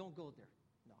 But don't go there.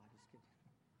 No, I'm just kidding.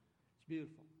 It's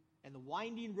beautiful. And the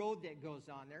winding road that goes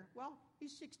on there, well,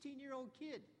 he's a 16-year-old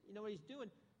kid. You know what he's doing?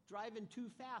 Driving too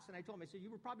fast. And I told him, I said,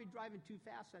 you were probably driving too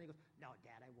fast. And he goes, no,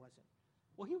 Dad, I wasn't.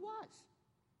 Well, he was.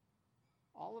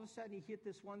 All of a sudden, he hit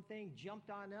this one thing, jumped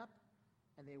on up,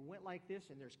 and they went like this,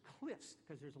 and there's cliffs,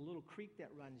 because there's a little creek that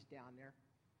runs down there.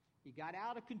 He got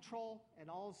out of control, and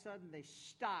all of a sudden, they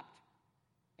stopped,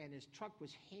 and his truck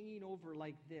was hanging over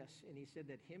like this. And he said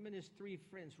that him and his three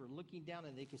friends were looking down,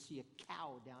 and they could see a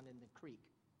cow down in the creek.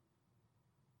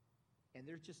 And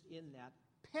they're just in that,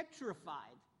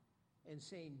 petrified, and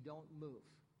saying, don't move.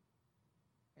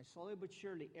 And slowly but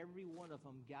surely, every one of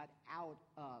them got out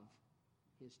of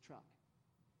his truck.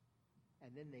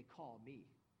 And then they called me.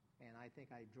 And I think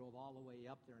I drove all the way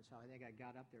up there. And so I think I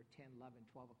got up there 10, 11,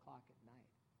 12 o'clock at night.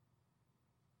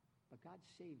 But God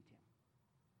saved him.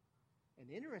 And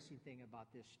the interesting thing about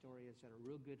this story is that a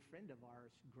real good friend of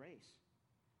ours, Grace,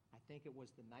 I think it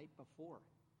was the night before,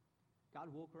 God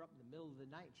woke her up in the middle of the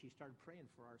night, and she started praying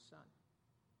for our son.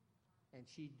 And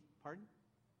pardon?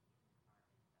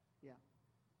 Yeah.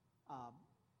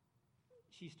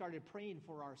 She started praying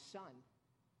for our son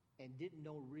and didn't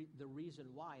know the reason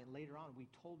why. And later on, we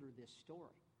told her this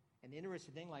story. And the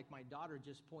interesting thing, like my daughter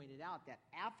just pointed out, that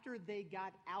after they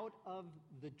got out of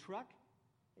the truck,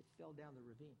 it fell down the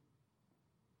ravine.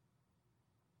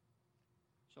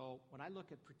 So when I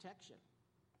look at protection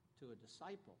to a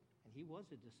disciple, and he was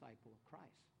a disciple of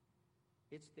Christ,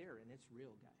 it's there and it's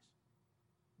real, guys.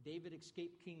 David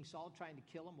escaped King Saul trying to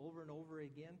kill him over and over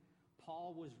again.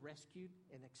 Paul was rescued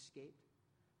and escaped.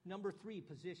 Number 3,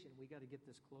 position. We got to get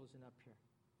this closing up here.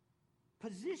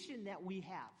 Position that we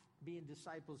have being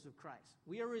disciples of Christ.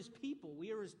 We are his people.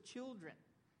 We are his children.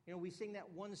 You know, we sing that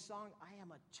one song, I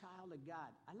am a child of God.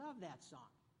 I love that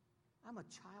song. I'm a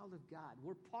child of God.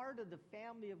 We're part of the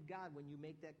family of God when you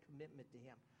make that commitment to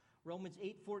him. Romans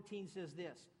 8:14 says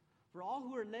this, for all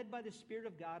who are led by the Spirit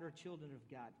of God are children of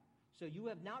God. So you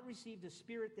have not received a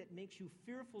spirit that makes you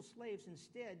fearful slaves.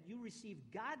 Instead, you received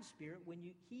God's Spirit when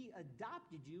he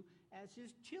adopted you as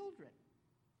his children.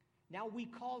 Now we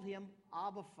call him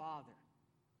Abba Father.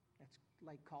 That's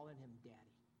like calling him Daddy.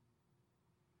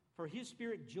 For his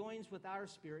Spirit joins with our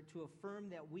spirit to affirm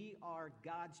that we are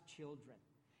God's children.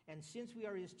 And since we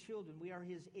are his children, we are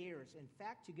his heirs. In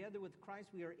fact, together with Christ,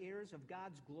 we are heirs of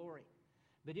God's glory.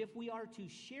 But if we are to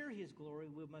share his glory,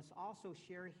 we must also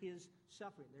share his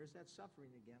suffering. There's that suffering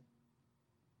again.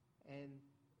 And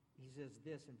he says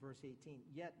this in verse 18,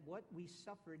 yet what we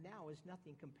suffer now is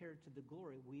nothing compared to the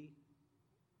glory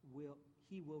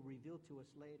he will reveal to us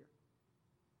later.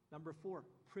 Number 4,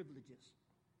 privileges.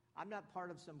 I'm not part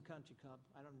of some country club.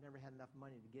 I've never had enough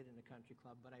money to get in a country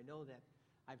club, but I know that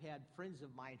I've had friends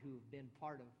of mine who've been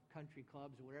part of country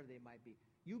clubs or whatever they might be.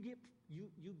 You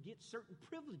get certain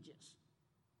privileges.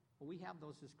 Well, we have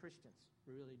those as Christians.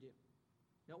 We really do.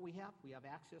 You know what we have? We have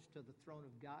access to the throne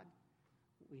of God.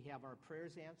 We have our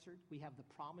prayers answered. We have the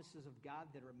promises of God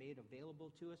that are made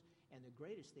available to us. And the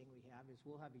greatest thing we have is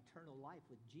we'll have eternal life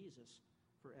with Jesus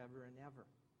forever and ever.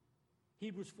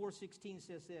 Hebrews 4:16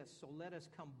 says this, so let us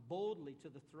come boldly to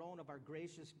the throne of our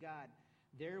gracious God.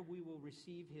 There we will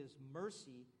receive his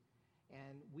mercy,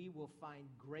 and we will find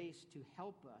grace to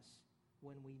help us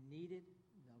when we need it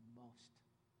the most.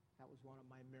 That was one of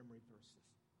my memory verses.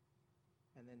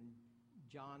 And then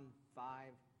John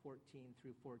 5:14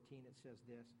 through 14, it says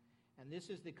this, and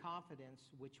this is the confidence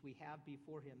which we have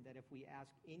before him, that if we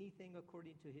ask anything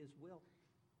according to his will,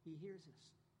 he hears us.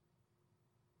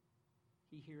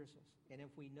 He hears us. And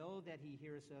if we know that he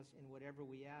hears us in whatever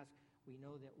we ask, we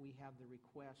know that we have the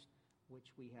request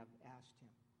which we have asked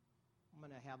him. I'm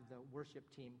going to have the worship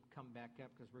team come back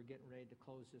up because we're getting ready to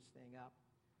close this thing up.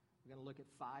 We're going to look at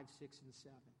 5, 6, and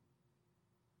 7.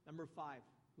 Number 5,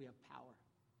 we have power.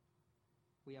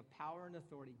 We have power and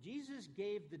authority. Jesus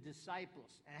gave the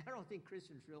disciples, and I don't think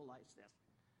Christians realize this,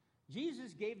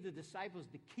 Jesus gave the disciples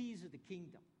the keys of the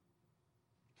kingdom.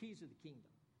 The keys of the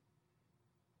kingdom.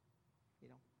 You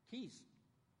know, keys.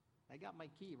 I got my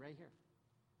key right here.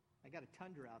 I got a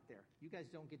Tundra out there. You guys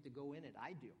don't get to go in it.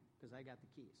 I do, because I got the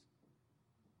keys.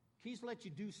 Keys let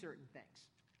you do certain things.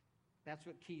 That's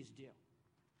what keys do.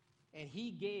 And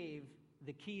he gave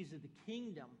the keys of the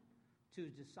kingdom to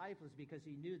his disciples because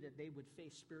he knew that they would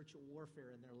face spiritual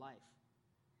warfare in their life.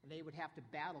 And they would have to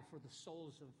battle for the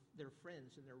souls of their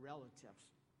friends and their relatives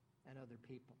and other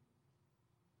people.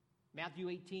 Matthew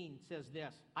 18 says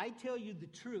this, I tell you the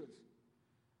truth.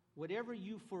 Whatever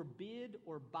you forbid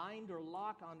or bind or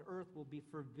lock on earth will be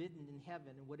forbidden in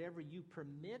heaven, and whatever you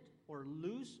permit or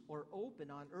loose or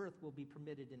open on earth will be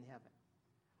permitted in heaven.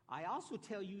 I also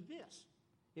tell you this,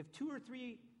 if 2 or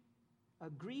 3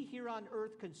 agree here on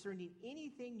earth concerning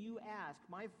anything you ask,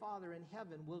 my Father in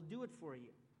heaven will do it for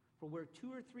you. For where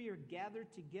 2 or 3 are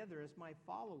gathered together as my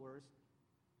followers,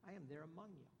 I am there among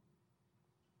you.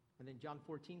 And then John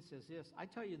 14 says this, I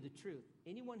tell you the truth,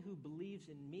 anyone who believes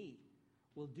in me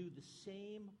will do the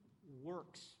same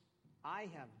works I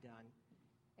have done,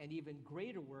 and even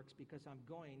greater works because I'm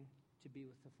going to be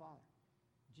with the Father.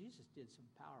 Jesus did some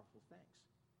powerful things.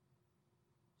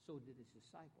 So did his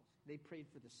disciples. They prayed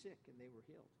for the sick and they were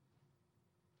healed.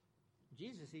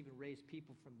 Jesus even raised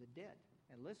people from the dead.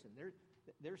 And listen,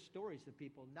 there's stories of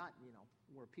people, not,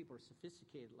 where people are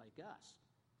sophisticated like us,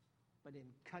 but in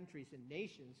countries and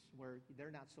nations where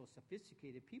they're not so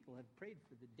sophisticated, people have prayed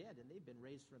for the dead and they've been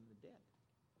raised from the dead.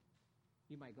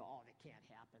 You might go, oh, that can't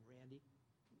happen, Randy.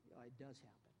 It does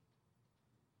happen.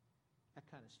 That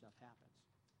kind of stuff happens.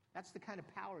 That's the kind of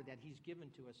power that he's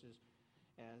given to us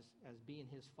as being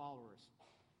his followers.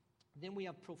 Then we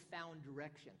have profound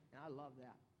direction. And I love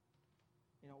that.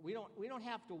 We don't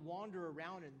have to wander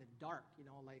around in the dark.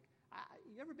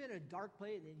 You ever been in a dark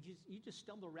place and you just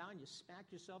stumble around, you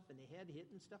smack yourself in the head,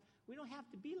 hitting stuff? We don't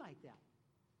have to be like that.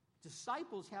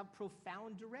 Disciples have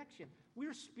profound direction.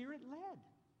 We're spirit-led.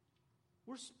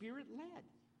 We're spirit-led.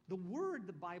 The Word,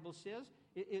 the Bible says,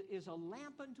 is a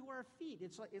lamp unto our feet.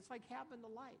 It's like having the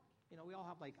light. We all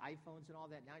have like iPhones and all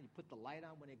that now. You put the light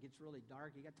on when it gets really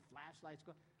dark. You got the flashlights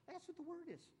going. That's what the Word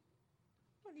is.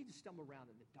 You don't need to stumble around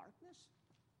in the darkness.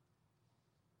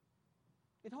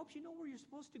 It helps you know where you're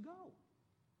supposed to go.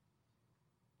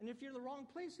 And if you're in the wrong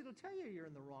place, it'll tell you you're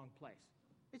in the wrong place.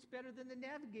 It's better than the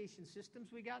navigation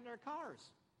systems we got in our cars.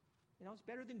 It's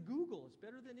better than Google. It's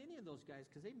better than any of those guys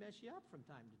because they mess you up from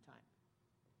time to time.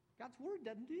 God's Word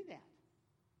doesn't do that.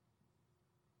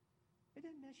 It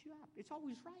doesn't mess you up. It's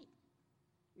always right.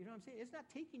 You know what I'm saying? It's not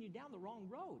taking you down the wrong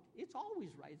road. It's always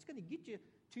right. It's going to get you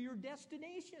to your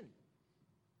destination.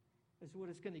 That's what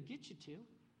it's going to get you to.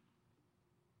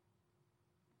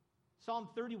 Psalm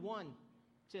 31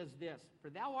 says this, For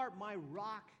thou art my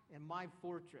rock and my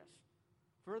fortress.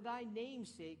 For thy name's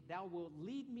sake thou wilt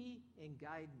lead me and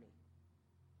guide me.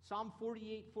 Psalm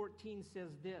 48:14 says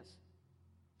this,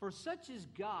 For such is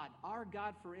God, our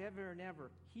God forever and ever.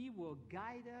 He will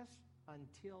guide us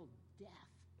until death.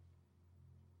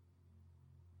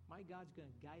 My God's going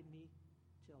to guide me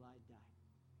till I die.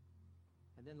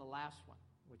 And then the last one,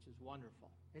 which is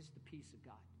wonderful, is the peace of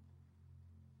God.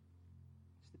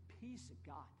 It's the peace of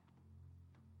God.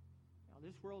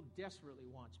 This world desperately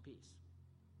wants peace.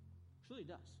 It truly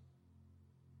does.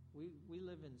 We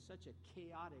live in such a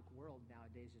chaotic world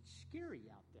nowadays. It's scary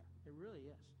out there. It really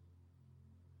is.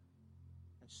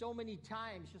 And so many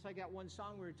times, just like that one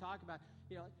song we were talking about,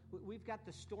 we've got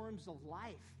the storms of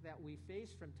life that we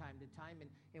face from time to time,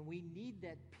 and we need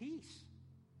that peace.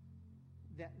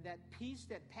 That peace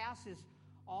that passes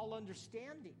all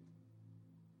understanding.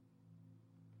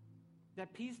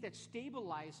 That peace that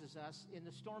stabilizes us in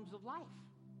the storms of life.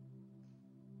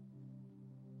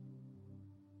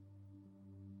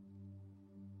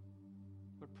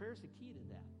 But prayer is the key to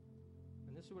that.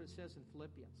 And this is what it says in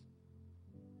Philippians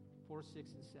 4, 6,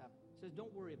 and 7. It says,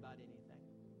 don't worry about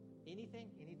anything.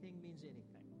 Anything means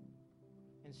anything.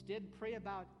 Instead, pray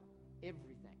about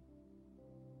everything.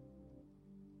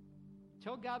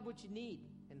 Tell God what you need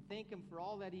and thank Him for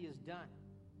all that He has done.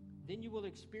 Then you will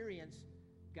experience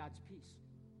God's peace.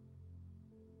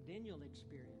 Then you'll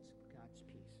experience God's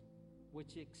peace,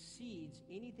 which exceeds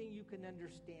anything you can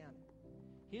understand.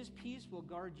 His peace will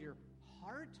guard your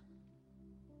heart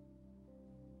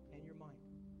and your mind.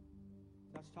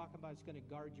 That's talking about it's going to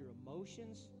guard your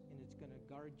emotions and it's going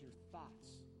to guard your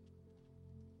thoughts.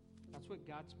 That's what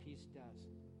God's peace does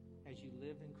as you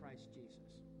live in Christ Jesus.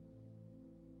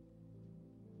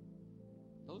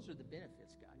 Those are the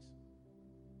benefits, guys,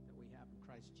 that we have in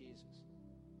Christ Jesus.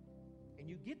 And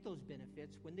you get those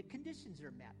benefits when the conditions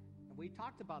are met. And we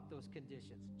talked about those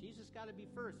conditions. Jesus got to be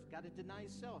first, got to deny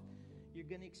self. You're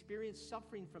going to experience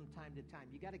suffering from time to time.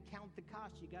 You got to count the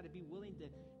cost. You got to be willing to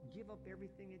give up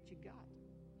everything that you got.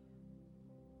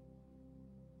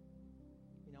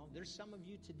 There's some of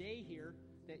you today here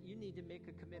that you need to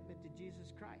make a commitment to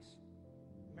Jesus Christ.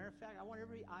 Matter of fact, I want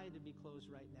every eye to be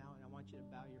closed right now, and I want you to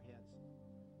bow your heads.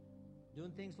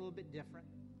 Doing things a little bit different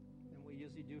than we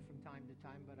usually do from time to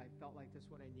time, but I felt like that's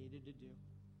what I needed to do.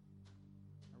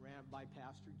 I ran it by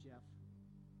Pastor Jeff.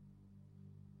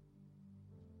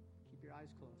 Keep your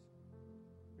eyes closed.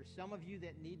 There's some of you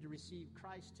that need to receive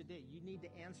Christ today. You need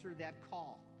to answer that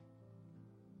call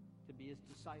to be his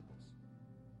disciples.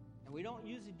 And we don't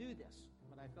usually do this,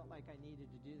 but I felt like I needed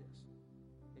to do this.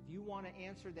 If you want to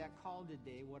answer that call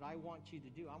today, what I want you to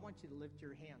do, I want you to lift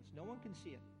your hands. No one can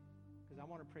see it, because I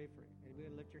want to pray for you.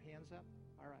 Anybody lift your hands up?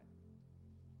 All right.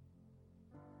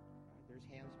 All right, there's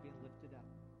hands being lifted up.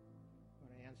 I'm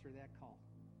going to answer that call.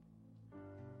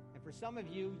 And for some of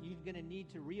you, you're going to need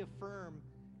to reaffirm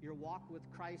your walk with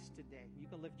Christ today. You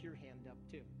can lift your hand up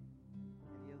too.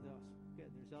 Any of those?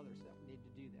 Good. There's others that need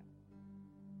to do that.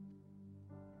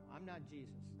 I'm not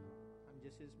Jesus. I'm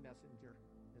just his messenger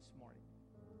this morning.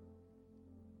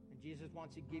 And Jesus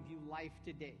wants to give you life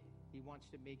today. He wants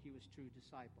to make you his true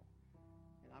disciple.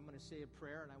 And I'm going to say a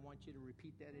prayer, and I want you to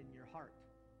repeat that in your heart.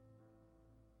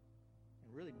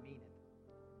 And really mean it.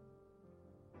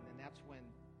 And then that's when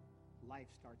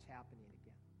life starts happening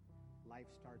again. Life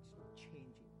starts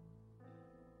changing.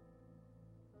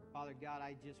 Father God,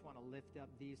 I just want to lift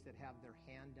up these that have their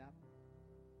hand up.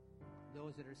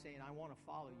 Those that are saying, I want to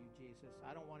follow you, Jesus.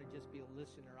 I don't want to just be a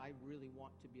listener. I really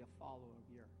want to be a follower of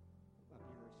yours.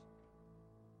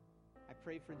 I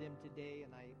pray for them today,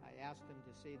 and I ask them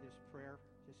to say this prayer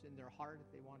just in their heart. If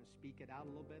they want to speak it out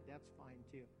a little bit, that's fine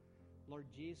too. Lord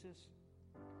Jesus,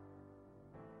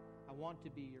 I want to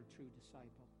be your true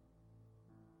disciple.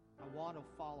 I want to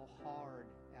follow hard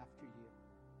after you.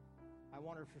 I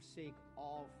want to forsake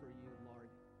all for you, Lord,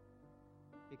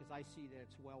 because I see that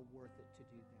it's well worth it to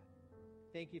do that.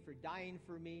 Thank you for dying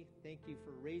for me. Thank you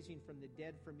for raising from the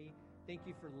dead for me. Thank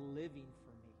you for living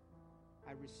for me.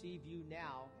 I receive you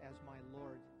now as my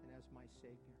Lord and as my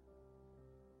Savior.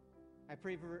 I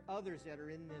pray for others that are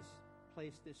in this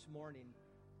place this morning,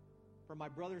 for my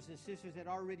brothers and sisters that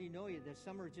already know you, that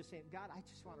some are just saying, God, I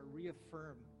just want to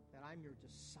reaffirm that I'm your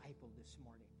disciple this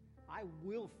morning. I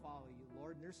will follow you,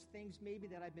 Lord. And there's things maybe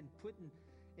that I've been putting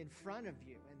in front of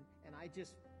you, and I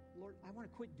just, Lord, I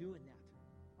want to quit doing that.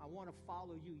 I want to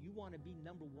follow you. You want to be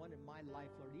number one in my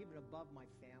life, Lord, even above my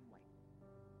family.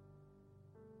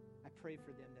 I pray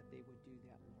for them that they would do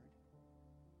that, Lord.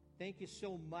 Thank you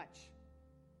so much,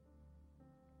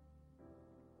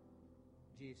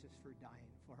 Jesus, for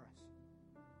dying for us.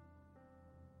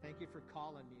 Thank you for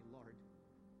calling me, Lord,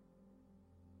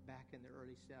 back in the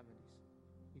early 70s.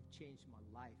 You've changed my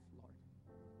life, Lord.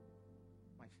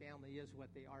 My family is what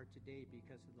they are today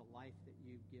because of the life that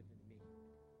you've given me.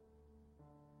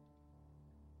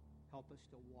 Help us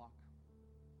to walk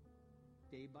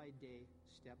day by day,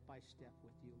 step by step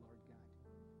with you, Lord God.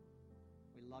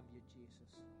 We love you, Jesus,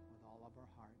 with all of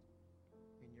our heart.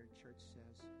 And your church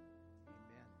says,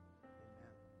 amen.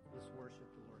 Amen. Let's worship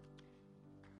the Lord.